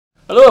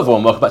Hello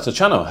everyone, welcome back to the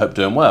channel, hope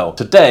you're doing well.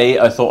 Today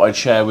I thought I'd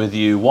share with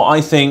you what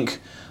I think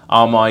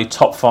are my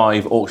top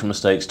 5 auction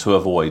mistakes to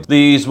avoid.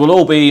 These will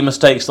all be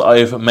mistakes that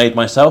I've made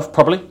myself,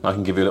 probably. I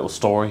can give you a little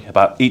story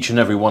about each and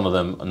every one of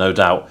them, no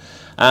doubt.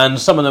 And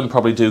some of them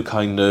probably do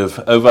kind of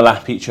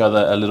overlap each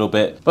other a little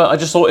bit. But I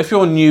just thought if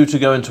you're new to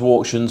going to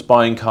auctions,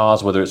 buying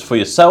cars, whether it's for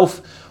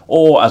yourself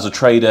or as a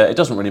trader, it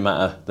doesn't really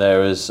matter.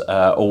 There is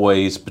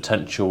always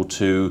potential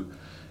to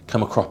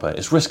come a cropper.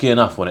 It's risky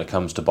enough when it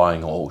comes to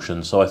buying at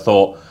auctions. So I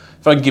thought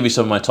if I can give you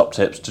some of my top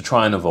tips to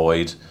try and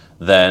avoid,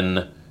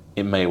 then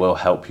it may well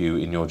help you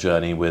in your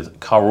journey with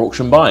car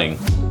auction buying.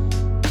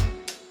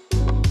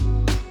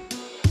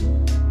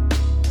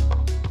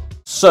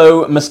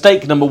 So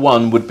mistake number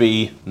 1 would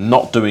be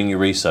not doing your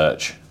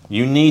research.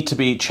 You need to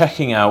be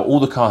checking out all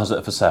the cars that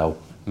are for sale.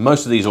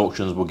 Most of these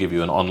auctions will give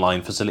you an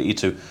online facility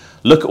to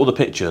look at all the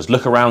pictures,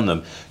 look around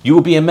them. You will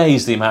be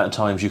amazed the amount of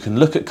times you can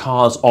look at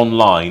cars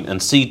online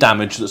and see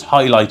damage that's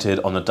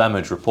highlighted on the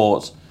damage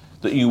reports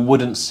that you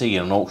wouldn't see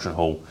in an auction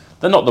hall.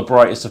 They're not the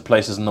brightest of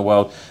places in the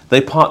world.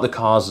 They park the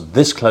cars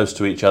this close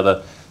to each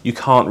other. You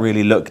can't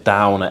really look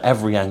down at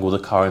every angle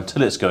of the car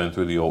until it's going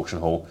through the auction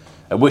hall,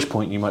 at which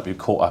point you might be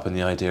caught up in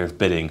the idea of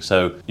bidding.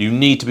 So you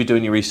need to be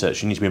doing your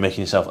research. You need to be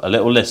making yourself a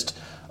little list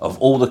of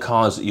all the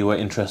cars that you are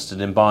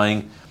interested in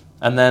buying,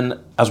 and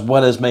then as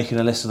well as making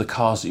a list of the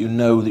cars that you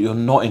know that you're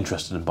not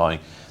interested in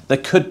buying. There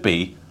could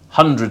be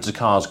hundreds of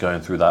cars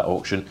going through that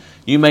auction.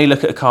 You may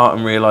look at a car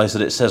and realise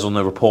that it says on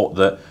the report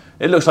that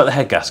it looks like the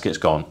head gasket's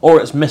gone,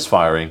 or it's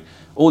misfiring.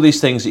 All these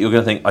things that you're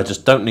going to think, I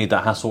just don't need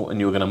that hassle, and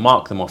you're going to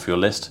mark them off your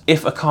list.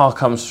 If a car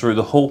comes through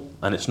the hall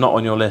and it's not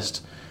on your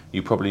list,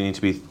 you probably need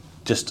to be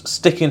just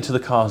sticking to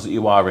the cars that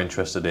you are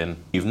interested in.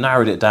 You've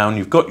narrowed it down,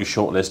 you've got your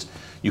shortlist,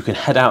 you can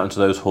head out into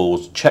those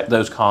halls, check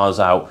those cars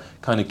out,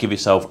 kind of give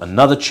yourself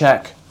another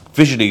check,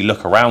 visually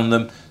look around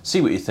them,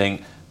 see what you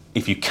think.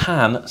 If you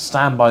can,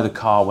 stand by the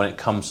car when it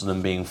comes to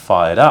them being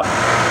fired up.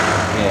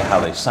 Hear how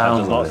they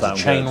sound, whether there's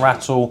a chain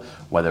rattle,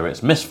 whether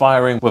it's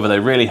misfiring, whether they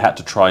really had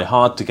to try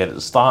hard to get it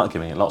to start,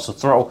 giving it lots of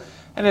throttle.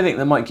 Anything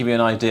that might give you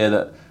an idea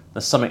that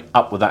there's something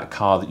up with that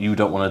car that you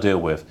don't want to deal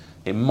with.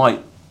 It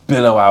might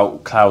billow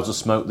out clouds of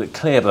smoke that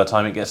clear by the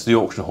time it gets to the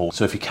auction hall.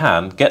 So if you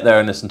can, get there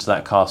and listen to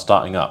that car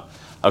starting up.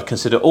 I would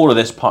consider all of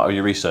this part of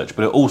your research,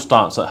 but it all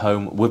starts at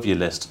home with your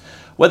list.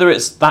 Whether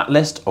it's that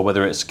list or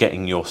whether it's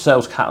getting your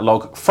sales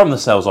catalogue from the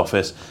sales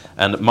office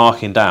and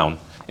marking down.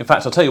 In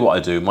fact, I'll tell you what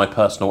I do. My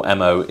personal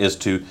MO is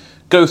to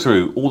go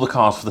through all the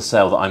cars for the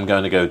sale that I'm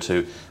going to go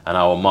to, and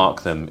I will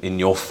mark them in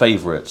your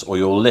favourites or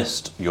your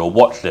list, your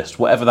watch list,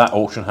 whatever that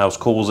auction house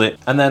calls it.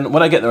 And then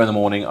when I get there in the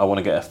morning, I want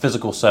to get a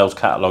physical sales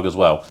catalogue as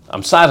well.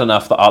 I'm sad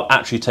enough that I'll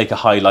actually take a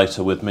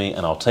highlighter with me,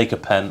 and I'll take a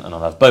pen, and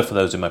I'll have both of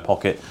those in my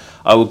pocket.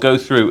 I will go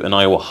through and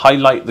I will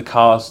highlight the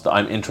cars that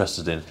I'm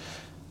interested in.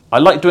 I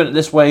like doing it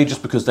this way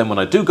just because then when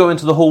I do go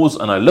into the halls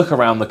and I look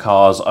around the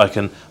cars, I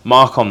can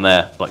mark on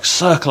there, like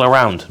circle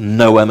around,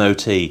 no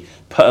MOT,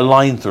 put a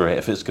line through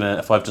it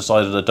if I've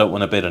decided I don't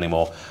want to bid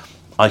anymore.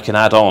 I can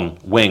add on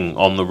wing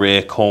on the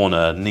rear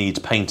corner, needs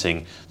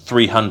painting,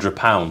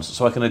 £300,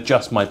 so I can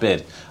adjust my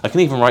bid. I can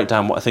even write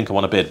down what I think I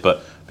want to bid,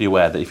 but be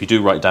aware that if you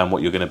do write down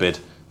what you're going to bid,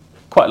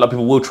 quite a lot of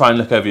people will try and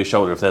look over your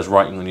shoulder if there's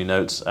writing on your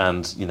notes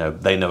and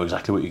they know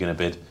exactly what you're going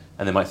to bid,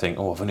 and they might think,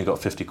 oh, I've only got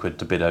 50 quid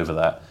to bid over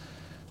that.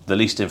 The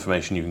least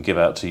information you can give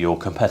out to your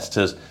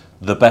competitors,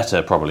 the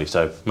better probably,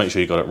 so make sure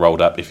you got it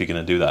rolled up if you're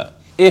going to do that.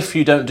 If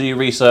you don't do your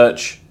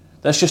research,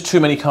 there's just too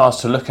many cars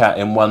to look at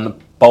in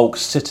one bulk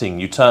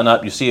sitting. You turn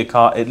up, you see a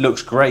car, it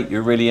looks great,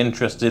 you're really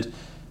interested,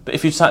 but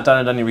if you sat down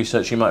and done your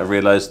research, you might have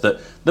realised that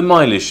the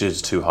mileage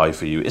is too high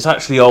for you. It's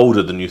actually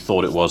older than you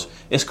thought it was.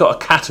 It's got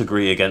a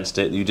category against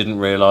it that you didn't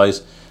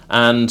realise,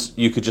 and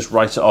you could just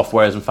write it off,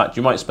 whereas in fact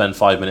you might spend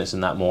 5 minutes in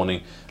that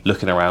morning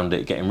looking around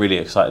it, getting really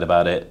excited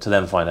about it, to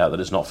then find out that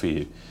it's not for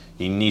you.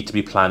 You need to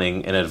be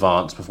planning in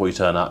advance before you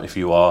turn up if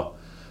you are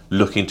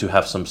looking to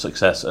have some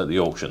success at the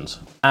auctions.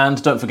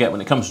 And don't forget, when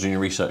it comes to doing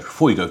your research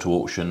before you go to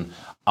auction,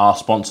 our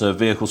sponsor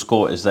Vehicle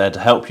Score is there to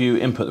help you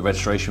input the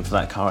registration for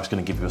that car. It's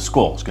going to give you a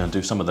score. It's going to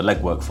do some of the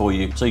legwork for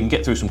you so you can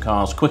get through some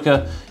cars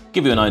quicker,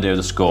 give you an idea of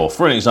the score.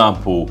 For an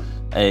example,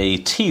 a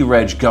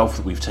T-Reg Golf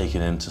that we've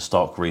taken into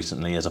stock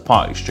recently as a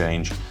part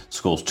exchange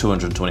scores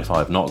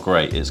 225, not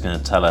great. It's going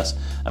to tell us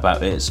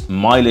about its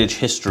mileage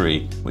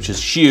history, which is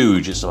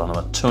huge. It's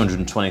about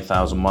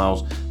 220,000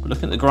 miles. But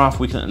looking at the graph,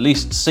 we can at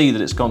least see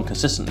that it's gone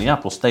consistently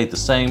up or stayed the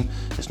same.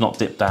 It's not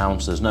dipped down,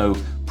 so there's no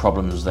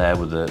problems there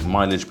with the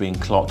mileage being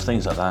clocked,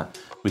 things like that.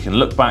 We can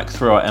look back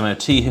through our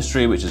MOT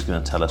history, which is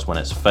going to tell us when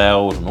it's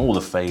failed and all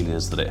the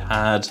failures that it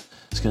had.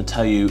 It's going to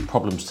tell you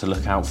problems to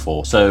look out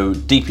for. So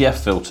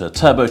DPF filter,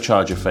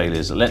 turbocharger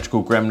failures,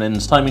 electrical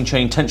gremlins, timing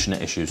chain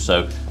tensioner issues.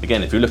 So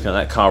again, if you're looking at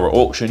that car at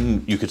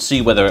auction, you could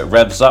see whether it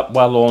revs up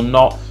well or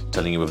not.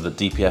 telling you whether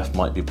the DPF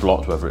might be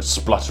blocked, whether it's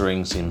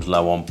spluttering, seems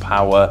low on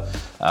power.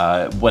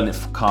 When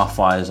the car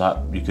fires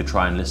up, you could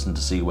try and listen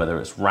to see whether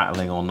it's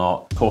rattling or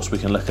not. Of course, we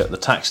can look at the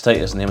tax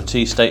status and the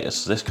MOT status.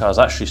 So this car's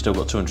actually still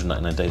got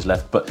 299 days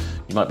left, but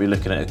you might be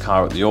looking at a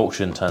car at the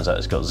auction, turns out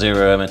it's got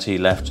 0 MOT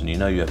left, and you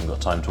know you haven't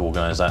got time to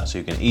organise that, so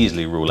you can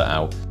easily rule it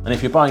out. And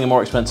if you're buying a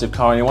more expensive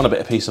car and you want a bit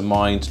of peace of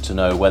mind to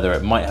know whether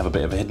it might have a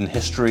bit of a hidden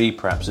history,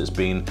 perhaps it's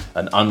been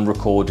an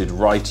unrecorded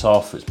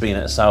write-off, it's been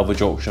at a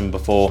salvage auction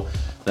before,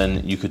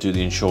 then you could do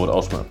the Insured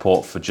Ultimate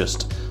Report for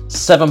just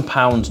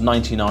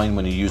 £7.99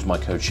 when you use my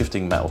code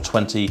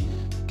SHIFTINGMetal20.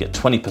 Get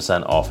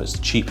 20% off. It's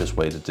the cheapest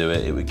way to do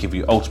it. It would give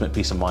you ultimate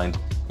peace of mind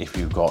if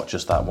you've got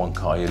just that one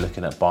car you're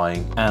looking at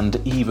buying. And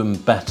even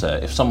better,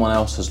 if someone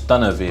else has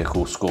done a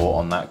vehicle score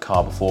on that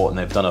car before and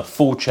they've done a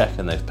full check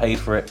and they've paid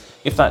for it,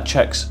 if that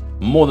check's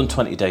more than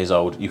 20 days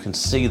old, you can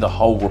see the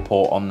whole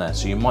report on there.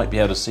 So you might be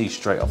able to see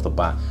straight off the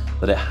bat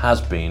that it has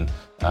been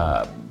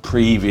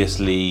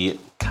previously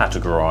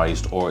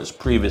categorized, or it's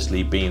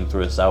previously been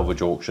through a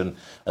salvage auction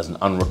as an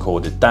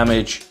unrecorded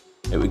damage.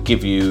 It would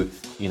give you,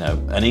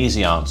 an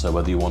easy answer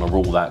whether you want to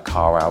rule that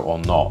car out or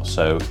not.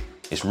 So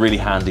it's really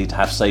handy to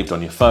have saved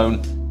on your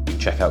phone. You can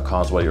check out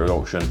cars while you're at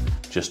auction.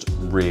 Just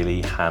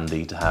really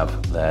handy to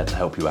have there to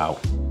help you out.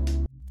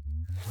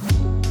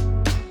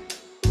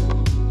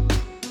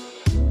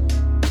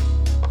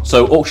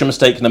 So auction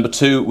mistake number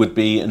 2 would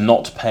be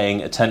not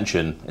paying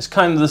attention. It's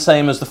kind of the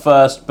same as the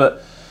first,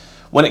 but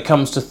when it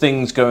comes to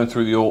things going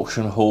through the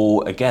auction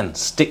hall, again,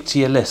 stick to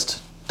your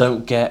list.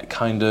 Don't get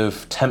kind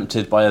of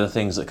tempted by other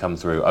things that come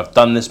through. I've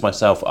done this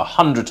myself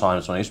 100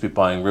 times when I used to be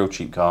buying real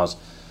cheap cars.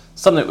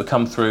 Something that would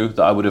come through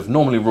that I would have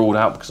normally ruled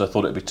out because I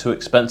thought it'd be too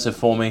expensive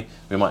for me.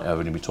 We might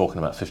only be talking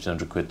about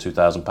 £1,500,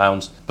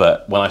 £2,000.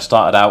 But when I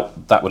started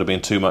out, that would have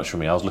been too much for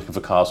me. I was looking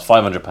for cars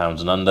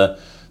 £500 and under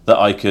that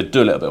I could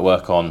do a little bit of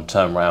work on,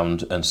 turn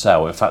around and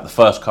sell. In fact, the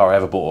first car I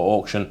ever bought at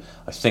auction,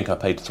 I think I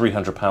paid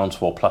 £300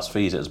 for plus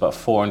fees. It was about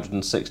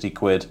 460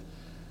 quid,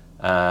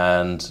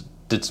 and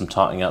did some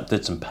tarting up,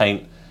 did some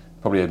paint,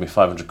 probably owed me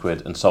 500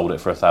 quid, and sold it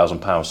for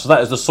 £1,000. So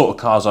that is the sort of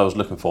cars I was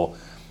looking for.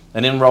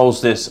 And in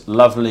rolls this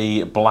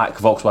lovely black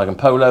Volkswagen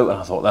Polo, and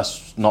I thought,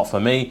 that's not for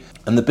me.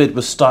 And the bid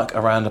was stuck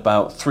around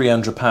about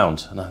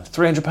 £300. And I thought,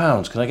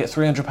 £300, can I get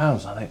 £300?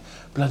 And I think,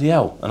 bloody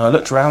hell. And I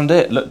looked around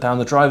it, looked down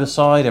the driver's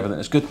side, everything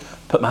was good.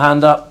 Put my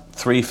hand up,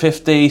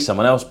 £350,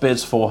 someone else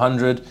bids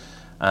 £400.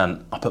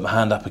 And I put my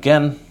hand up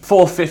again,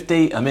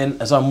 £450. I'm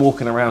in. As I'm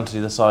walking around to the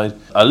other side,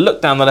 I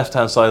look down the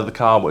left-hand side of the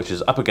car, which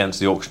is up against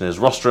the auctioneer's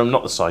rostrum,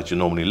 not the side you're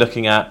normally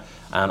looking at,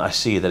 and I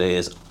see that it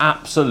is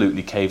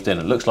absolutely caved in.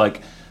 It looks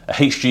like a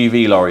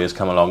HGV lorry has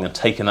come along and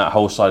taken that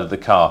whole side of the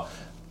car,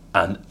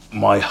 and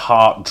my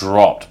heart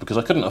dropped because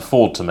I couldn't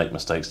afford to make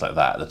mistakes like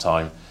that at the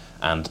time.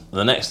 And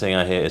the next thing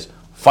I hear is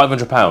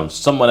 £500,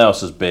 someone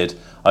else has bid.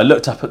 I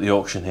looked up at the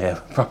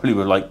auctioneer, probably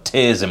with like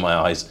tears in my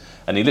eyes,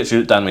 and he literally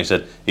looked down at me and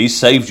said, he's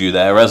saved you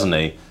there, hasn't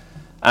he?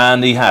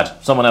 And he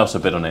had. Someone else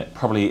had bid on it,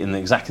 probably in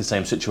exactly the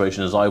same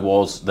situation as I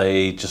was.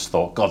 They just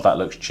thought, God, that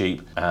looks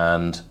cheap,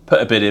 and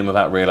put a bid in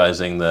without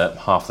realising that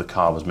half the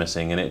car was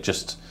missing, and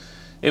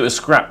it was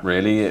scrap,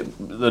 really.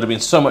 There'd have been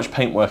so much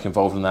paintwork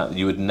involved in that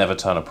you would never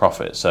turn a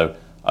profit. So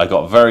I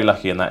got very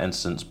lucky in that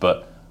instance,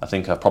 but I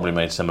think I've probably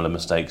made similar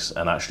mistakes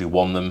and actually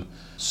won them.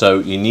 So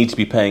you need to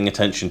be paying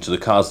attention to the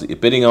cars that you're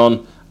bidding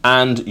on,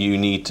 and you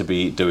need to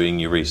be doing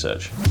your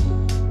research.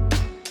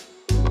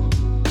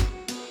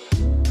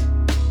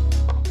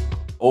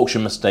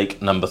 Auction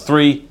mistake number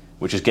 3,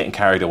 which is getting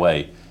carried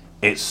away.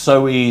 It's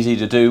so easy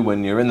to do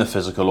when you're in the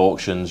physical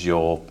auctions.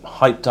 You're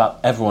hyped up,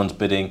 everyone's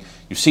bidding,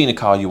 you've seen a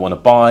car you want to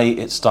buy,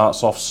 it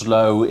starts off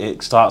slow,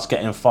 it starts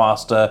getting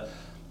faster.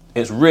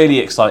 It's really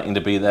exciting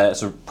to be there.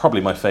 It's probably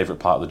my favourite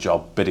part of the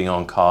job, bidding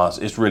on cars.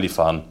 It's really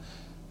fun,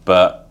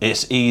 but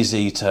it's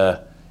easy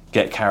to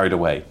get carried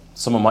away.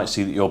 Someone might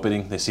see that you're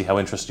bidding, they see how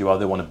interested you are,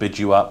 they want to bid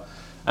you up,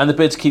 and the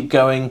bids keep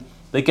going.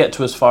 They get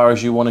to as far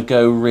as you want to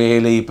go,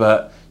 really,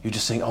 but you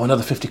just think, oh,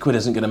 another 50 quid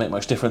isn't going to make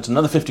much difference,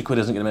 another 50 quid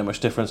isn't going to make much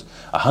difference,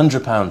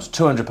 £100,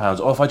 £200,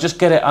 or if I just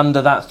get it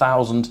under that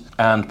 1,000,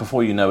 and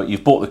before you know it,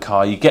 you've bought the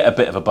car, you get a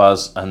bit of a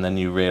buzz, and then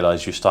you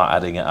realise you start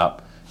adding it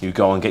up. You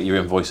go and get your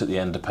invoice at the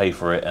end to pay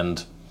for it,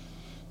 and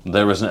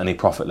there isn't any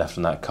profit left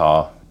in that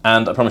car.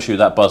 And I promise you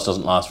that buzz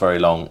doesn't last very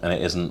long, and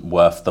it isn't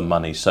worth the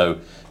money. So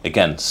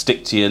again,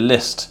 stick to your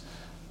list.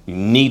 You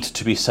need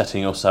to be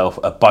setting yourself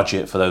a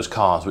budget for those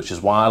cars, which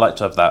is why I like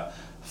to have that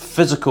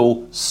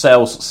physical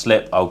sales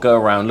slip. I'll go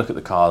around, look at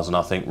the cars, and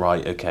I'll think,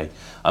 right, okay.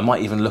 I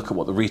might even look at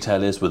what the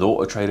retail is with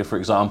Auto Trader, for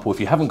example. If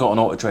you haven't got an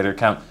Auto Trader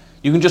account,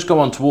 you can just go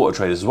on to Auto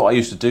Trader. This is what I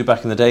used to do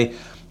back in the day.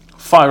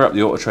 Fire up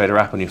the Auto Trader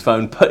app on your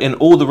phone, put in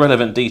all the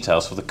relevant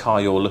details for the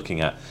car you're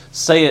looking at.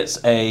 Say it's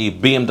a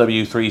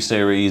BMW 3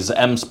 Series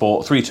M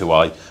Sport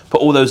 32i, put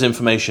all those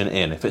information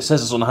in. If it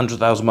says it's on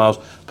 100,000 miles,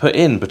 put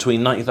in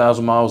between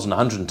 90,000 miles and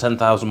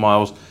 110,000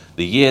 miles,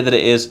 the year that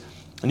it is,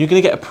 and you're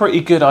going to get a pretty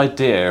good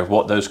idea of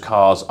what those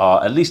cars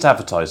are at least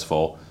advertised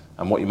for.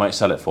 and what you might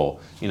sell it for.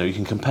 You know, you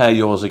can compare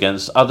yours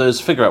against others,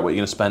 figure out what you're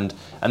going to spend,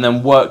 and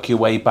then work your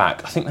way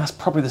back. I think that's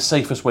probably the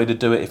safest way to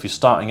do it if you're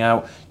starting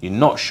out, you're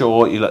not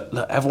sure, you look,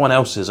 everyone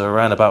else's are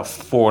around about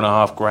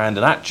 $4,500, and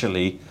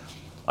actually,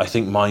 I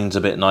think mine's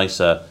a bit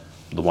nicer,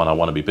 the one I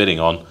want to be bidding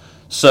on.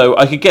 So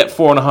I could get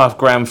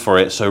 $4,500 for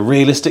it, so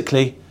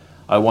realistically,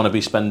 I want to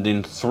be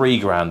spending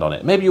 $3,000 on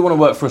it. Maybe you want to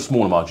work for a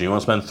smaller margin, you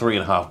want to spend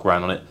 $3,500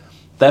 on it,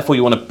 therefore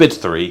you want to bid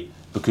 3,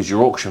 because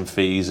your auction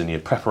fees and your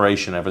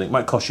preparation and everything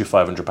might cost you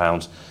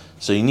 £500.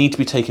 So you need to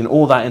be taking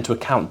all that into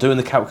account, doing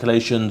the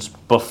calculations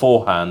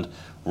beforehand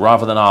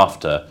rather than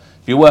after.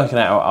 If you're working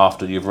it out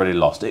after, you've already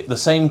lost it. The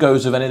same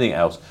goes with anything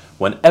else.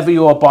 Whenever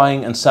you are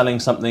buying and selling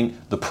something,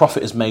 the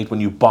profit is made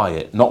when you buy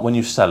it, not when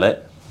you sell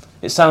it.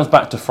 It sounds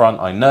back to front,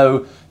 I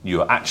know.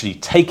 You are actually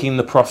taking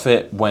the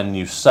profit when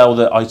you sell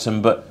the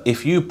item, but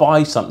if you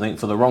buy something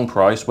for the wrong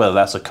price, whether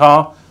that's a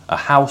car, a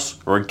house,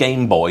 or a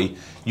Game Boy,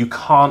 you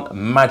can't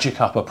magic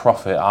up a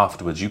profit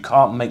afterwards. You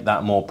can't make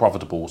that more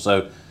profitable.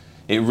 So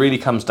it really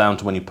comes down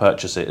to when you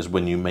purchase it is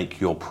when you make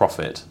your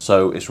profit.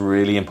 So it's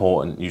really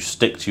important you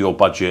stick to your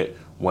budget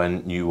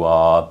when you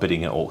are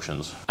bidding at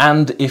auctions.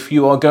 And if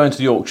you are going to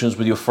the auctions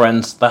with your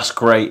friends, that's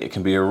great. It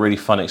can be a really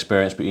fun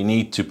experience, but you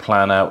need to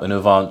plan out in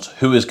advance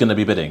who is going to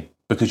be bidding,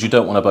 because you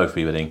don't want to both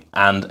be bidding.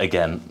 And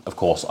again, of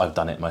course, I've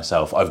done it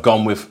myself. I've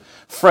gone with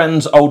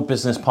friends, old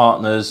business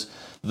partners,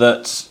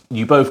 that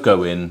you both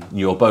go in,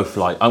 you're both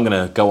like, I'm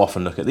going to go off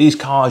and look at these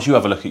cars, you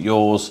have a look at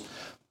yours.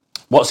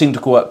 What seemed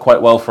to work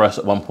quite well for us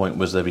at one point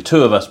was there'd be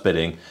 2 of us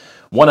bidding.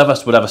 One of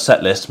us would have a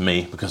set list,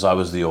 me, because I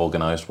was the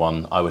organised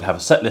one. I would have a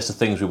set list of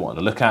things we wanted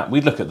to look at.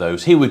 We'd look at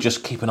those. He would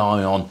just keep an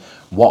eye on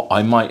what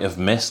I might have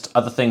missed,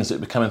 other things that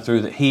would be coming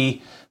through that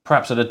he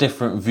perhaps had a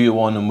different view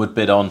on and would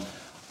bid on.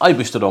 I'd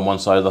be stood on one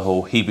side of the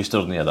hall, he'd be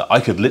stood on the other.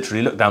 I could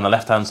literally look down the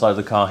left-hand side of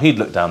the car, he'd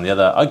look down the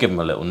other. I'd give him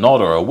a little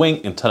nod or a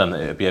wink and tell him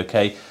that it would be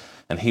okay,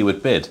 and he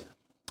would bid.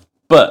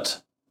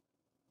 But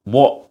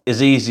what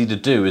is easy to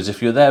do is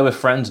if you're there with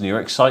friends and you're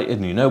excited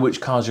and you know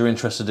which cars you're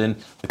interested in,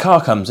 the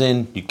car comes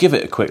in, you give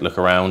it a quick look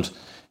around,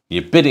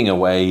 you're bidding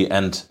away,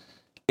 and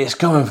it's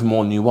going for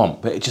more than you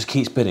want, but it just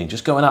keeps bidding,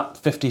 just going up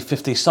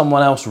 50-50.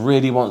 Someone else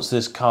really wants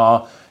this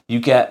car. You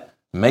get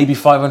maybe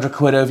 500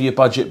 quid over your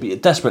budget, but you're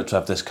desperate to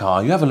have this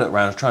car. You have a look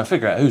around, try and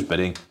figure out who's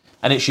bidding,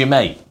 and it's your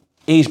mate.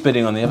 He's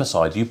bidding on the other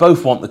side. You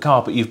both want the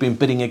car, but you've been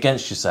bidding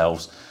against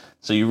yourselves.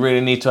 So you really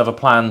need to have a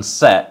plan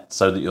set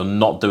so that you're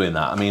not doing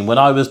that. I mean, when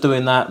I was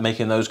doing that,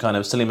 making those kind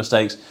of silly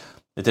mistakes,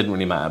 it didn't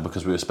really matter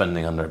because we were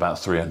spending under about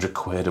 300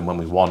 quid, and when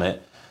we won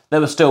it,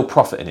 there was still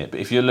profit in it.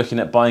 But if you're looking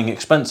at buying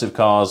expensive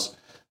cars,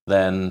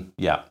 then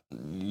yeah,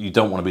 you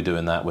don't want to be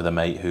doing that with a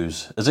mate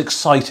who's as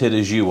excited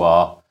as you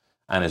are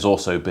and is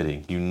also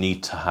bidding. You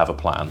need to have a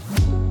plan.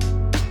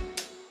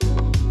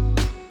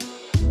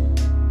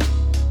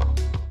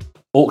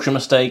 Auction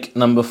mistake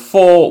number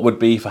 4 would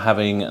be for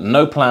having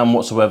no plan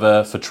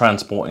whatsoever for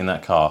transporting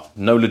that car.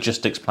 No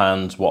logistics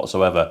plans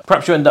whatsoever.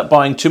 Perhaps you end up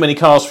buying too many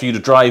cars for you to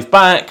drive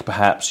back.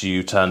 Perhaps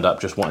you turned up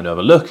just wanting to have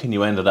a look and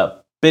you ended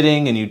up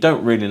bidding and you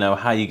don't really know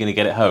how you're going to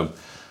get it home.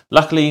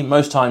 Luckily,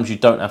 most times you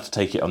don't have to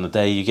take it on the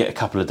day. You get a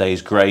couple of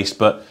days grace,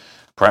 but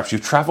perhaps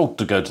you've travelled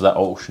to go to that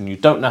auction. You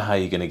don't know how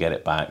you're going to get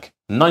it back.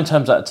 9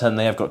 times out of 10,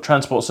 they have got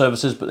transport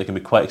services, but they can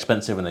be quite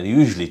expensive and they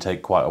usually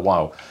take quite a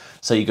while.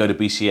 Say you go to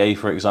BCA,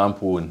 for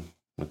example, and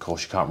of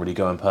course, you can't really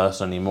go in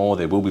person anymore.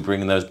 They will be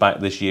bringing those back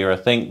this year, I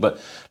think. But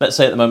let's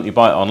say at the moment you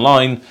buy it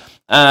online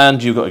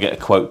and you've got to get a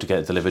quote to get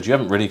it delivered. You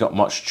haven't really got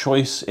much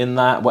choice in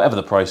that. Whatever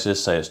the price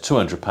is, say it's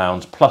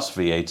 £200 plus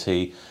VAT,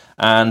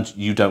 and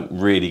you don't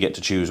really get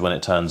to choose when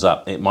it turns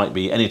up. It might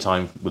be any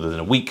time within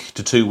a week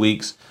to 2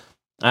 weeks,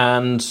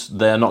 and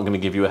they're not going to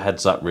give you a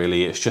heads up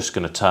really. It's just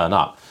going to turn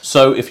up.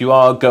 So if you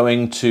are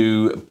going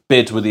to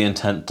bid with the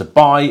intent to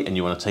buy and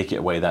you want to take it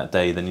away that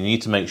day, then you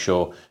need to make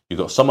sure you've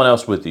got someone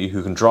else with you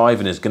who can drive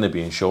and is going to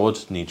be insured.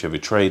 You need to have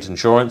your trade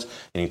insurance,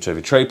 you need to have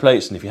your trade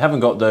plates, and if you haven't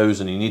got those,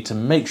 then you need to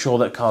make sure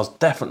that car's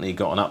definitely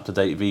got an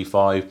up-to-date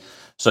V5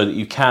 so that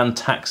you can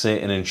tax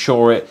it and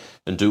insure it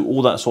and do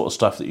all that sort of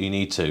stuff that you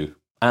need to.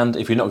 And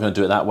if you're not going to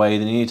do it that way,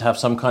 then you need to have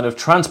some kind of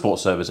transport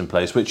service in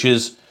place, which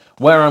is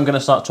where I'm going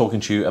to start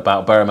talking to you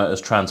about Bera Motors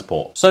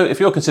Transport. So if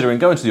you're considering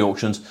going to the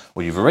auctions,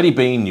 or you've already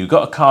been, you've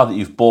got a car that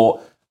you've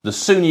bought, the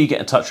sooner you get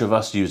in touch with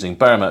us using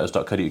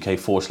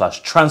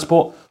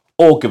beramotors.co.uk/transport,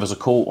 or give us a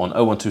call on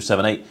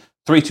 01278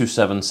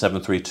 327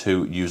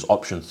 732. Use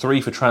option 3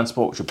 for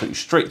transport, which will put you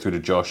straight through to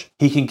Josh.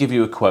 He can give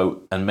you a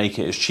quote and make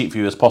it as cheap for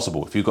you as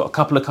possible. If you've got a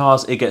couple of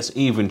cars, it gets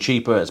even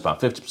cheaper. It's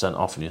about 50%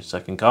 off on your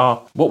second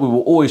car. What we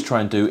will always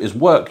try and do is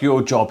work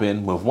your job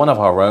in with one of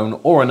our own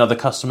or another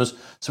customers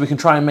so we can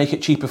try and make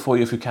it cheaper for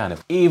you if we can.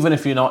 Even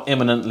if you're not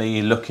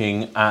imminently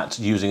looking at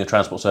using a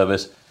transport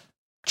service,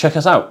 check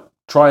us out.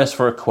 Try us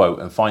for a quote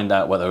and find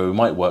out whether we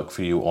might work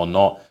for you or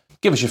not.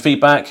 Give us your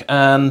feedback,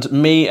 and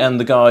me and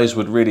the guys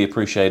would really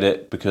appreciate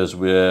it because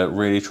we're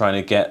really trying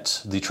to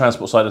get the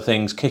transport side of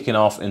things kicking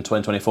off in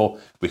 2024.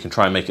 We can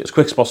try and make it as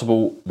quick as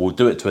possible. We'll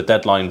do it to a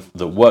deadline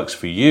that works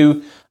for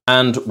you,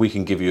 and we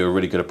can give you a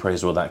really good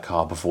appraisal of that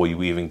car before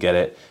you even get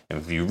it. And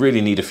if you really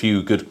need a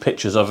few good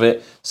pictures of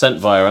it sent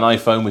via an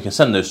iPhone, we can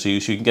send those to you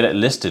so you can get it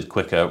listed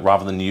quicker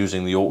rather than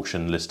using the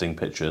auction listing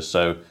pictures.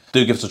 So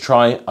do give us a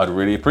try, I'd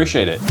really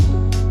appreciate it.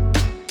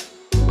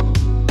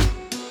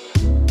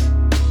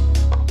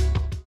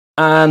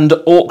 And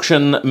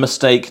auction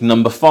mistake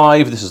number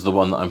 5, this is the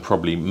one that I'm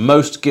probably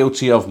most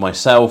guilty of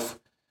myself,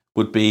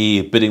 would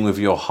be bidding with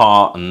your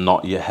heart and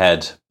not your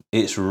head.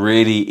 It's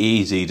really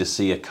easy to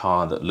see a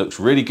car that looks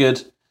really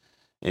good,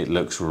 it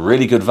looks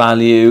really good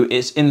value,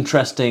 it's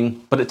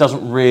interesting, but it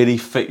doesn't really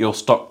fit your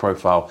stock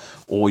profile.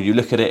 Or you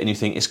look at it and you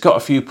think, it's got a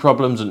few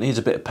problems and needs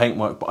a bit of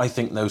paintwork, but I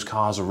think those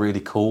cars are really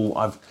cool.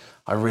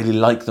 I really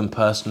like them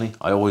personally.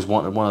 I always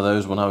wanted one of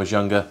those when I was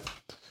younger.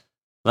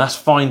 That's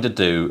fine to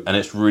do, and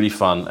it's really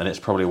fun, and it's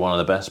probably one of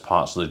the best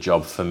parts of the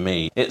job for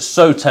me. It's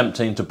so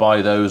tempting to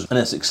buy those, and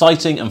it's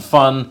exciting and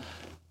fun,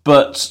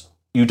 but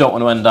you don't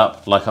want to end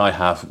up like I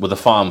have with a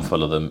farm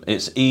full of them.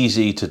 It's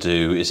easy to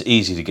do, it's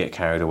easy to get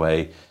carried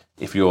away.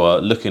 If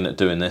you're looking at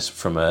doing this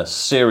from a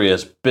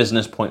serious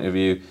business point of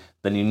view,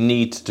 then you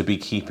need to be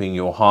keeping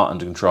your heart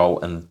under control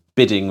and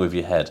bidding with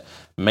your head.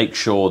 Make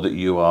sure that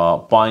you are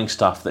buying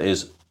stuff that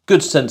is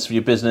good sense for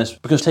your business,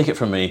 because take it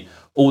from me,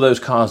 all those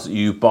cars that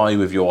you buy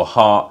with your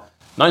heart,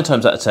 9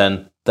 times out of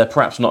 10, they're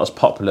perhaps not as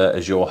popular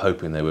as you're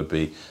hoping they would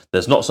be.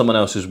 There's not someone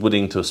else who's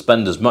willing to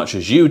spend as much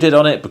as you did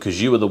on it because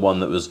you were the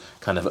one that was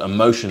kind of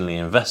emotionally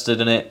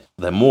invested in it.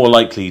 They're more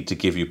likely to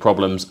give you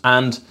problems,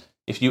 and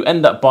if you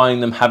end up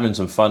buying them, having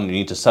some fun, you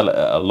need to sell it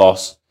at a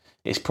loss,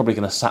 it's probably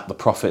going to sap the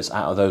profits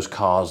out of those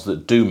cars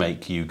that do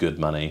make you good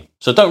money.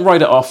 So don't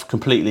write it off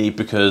completely,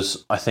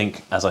 because I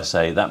think, as I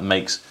say, that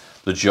makes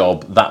the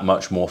job that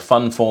much more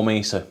fun for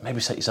me. So maybe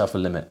set yourself a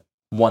limit,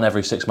 1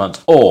 every 6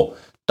 months, or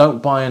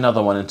don't buy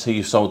another one until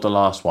you've sold the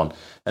last one.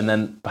 And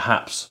then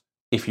perhaps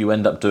if you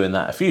end up doing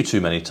that a few too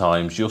many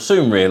times, you'll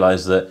soon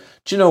realize that,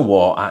 do you know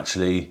what,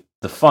 actually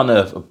the fun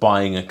of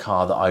buying a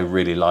car that I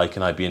really like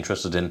and I'd be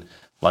interested in,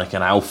 like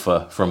an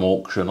Alfa from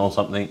auction or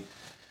something,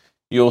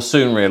 you'll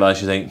soon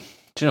realize, you think,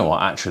 do you know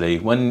what, actually,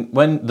 when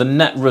the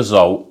net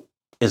result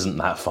isn't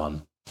that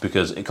fun,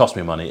 because it costs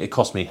me money, it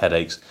costs me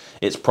headaches,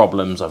 it's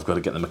problems, I've got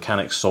to get the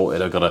mechanics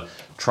sorted, I've got to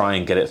try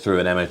and get it through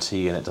an MOT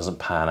and it doesn't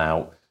pan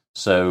out.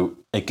 So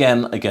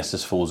again, I guess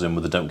this falls in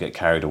with the don't get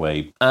carried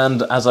away.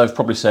 And as I've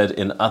probably said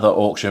in other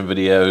auction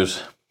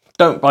videos,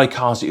 don't buy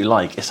cars that you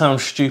like. It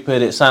sounds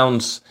stupid, it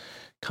sounds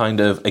kind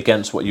of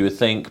against what you would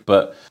think,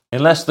 but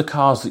unless the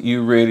cars that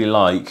you really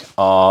like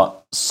are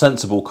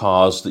sensible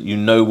cars that you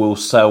know will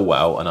sell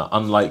well and are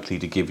unlikely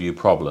to give you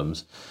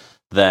problems,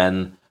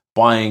 then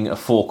buying a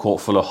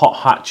forecourt full of hot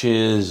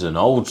hatches and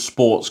old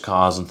sports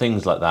cars and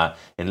things like that,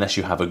 unless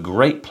you have a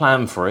great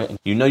plan for it,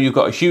 you know you've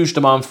got a huge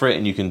demand for it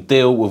and you can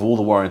deal with all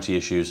the warranty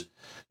issues,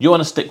 you want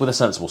to stick with the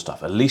sensible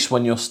stuff, at least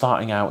when you're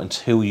starting out,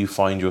 until you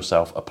find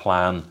yourself a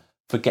plan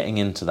for getting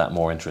into that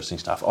more interesting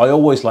stuff. I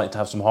always like to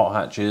have some hot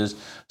hatches,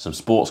 some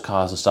sports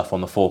cars and stuff on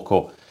the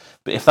forecourt,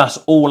 but if that's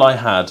all I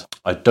had,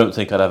 I don't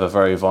think I'd have a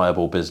very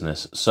viable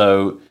business.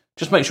 So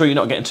just make sure you're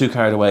not getting too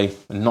carried away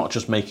and not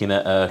just making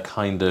it a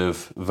kind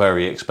of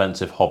very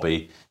expensive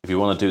hobby. If you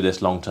want to do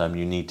this long term,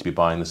 you need to be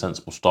buying the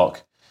sensible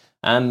stock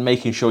and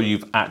making sure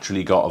you've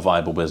actually got a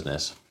viable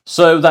business.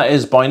 So that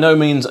is by no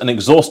means an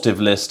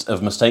exhaustive list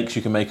of mistakes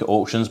you can make at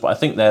auctions, but I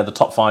think they're the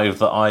top 5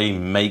 that I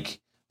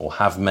make or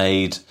have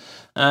made,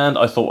 and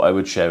I thought I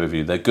would share with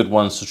you. They're good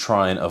ones to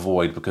try and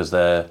avoid because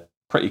they're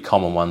pretty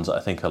common ones that I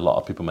think a lot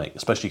of people make,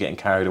 especially getting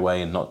carried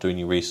away and not doing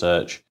your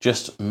research.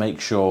 Just make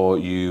sure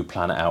you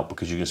plan it out,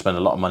 because you can spend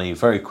a lot of money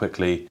very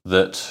quickly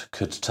that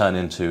could turn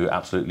into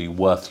absolutely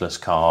worthless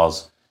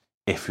cars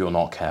if you're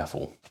not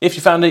careful. If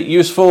you found it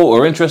useful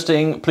or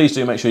interesting, please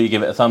do make sure you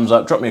give it a thumbs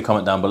up. Drop me a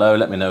comment down below.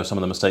 Let me know some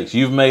of the mistakes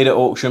you've made at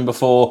auction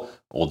before,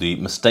 or the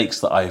mistakes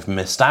that I've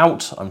missed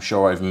out. I'm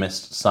sure I've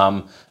missed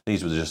some.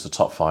 These were just the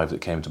top 5 that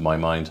came to my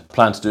mind. I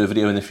plan to do a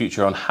video in the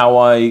future on how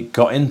I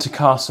got into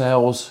car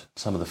sales,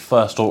 some of the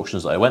first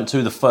auctions that I went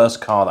to, the first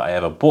car that I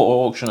ever bought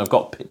at auction. I've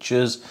got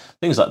pictures,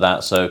 things like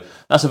that. So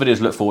that's a video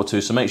to look forward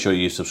to. So make sure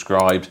you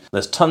subscribed.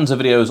 There's tons of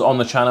videos on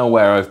the channel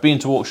where I've been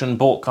to auction,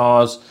 bought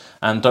cars,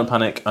 and don't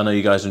panic, I know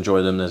you guys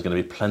enjoy them. There's going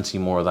to be plenty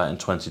more of that in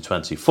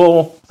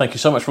 2024. Thank you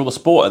so much for all the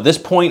support. At this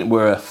point,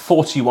 we're at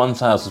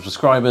 41,000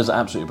 subscribers. It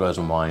absolutely blows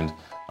my mind.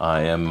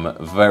 I am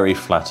very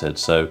flattered.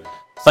 So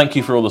thank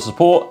you for all the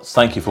support.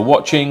 Thank you for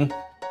watching.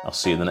 I'll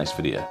see you in the next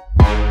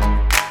video.